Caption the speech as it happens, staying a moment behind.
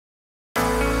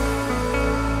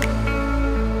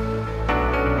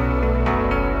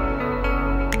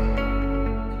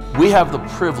We have the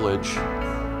privilege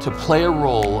to play a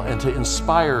role and to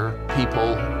inspire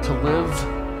people to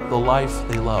live the life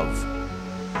they love.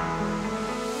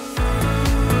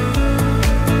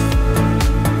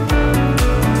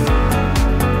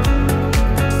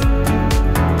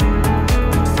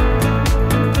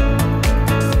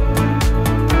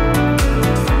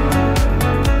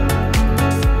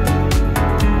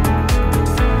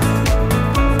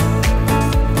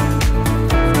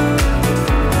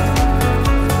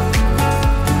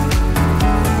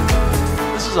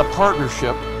 This is a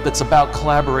partnership that's about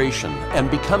collaboration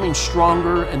and becoming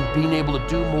stronger and being able to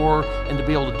do more and to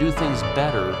be able to do things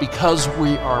better because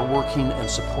we are working and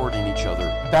supporting each other,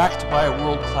 backed by a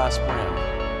world-class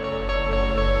brand.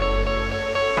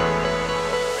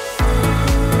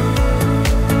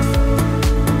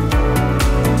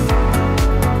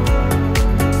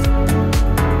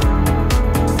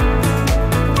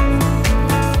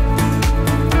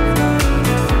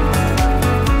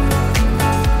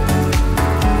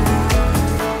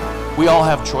 We all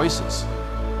have choices,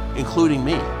 including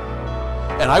me.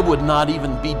 And I would not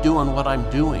even be doing what I'm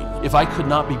doing if I could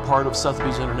not be part of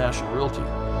Sotheby's International Realty.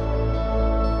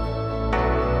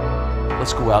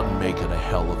 Let's go out and make it a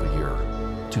hell of a year,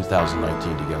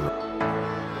 2019 together.